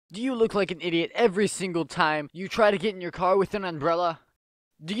Do you look like an idiot every single time you try to get in your car with an umbrella?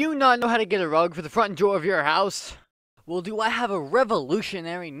 Do you not know how to get a rug for the front door of your house? Well, do I have a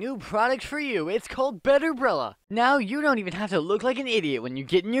revolutionary new product for you? It's called brella. Now you don't even have to look like an idiot when you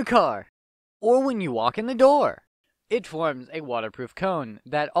get in your car. Or when you walk in the door. It forms a waterproof cone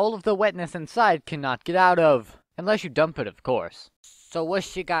that all of the wetness inside cannot get out of. Unless you dump it, of course. So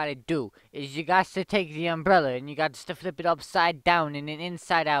what you gotta do is you got to take the umbrella and you got to flip it upside down and then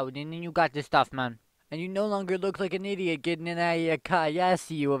inside out, and then you got this stuff, man. And you no longer look like an idiot getting in out of your car. Yeah, I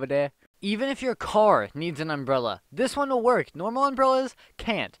see you over there. Even if your car needs an umbrella, this one will work. Normal umbrellas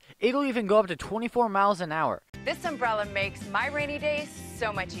can't. It'll even go up to 24 miles an hour. This umbrella makes my rainy days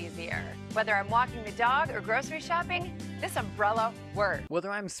so much easier. Whether I'm walking the dog or grocery shopping, this umbrella works. Whether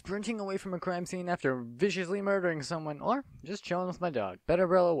I'm sprinting away from a crime scene after viciously murdering someone, or just chilling with my dog,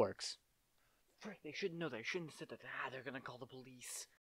 brella works. Frick, they shouldn't know that. I shouldn't have said that. They're gonna call the police.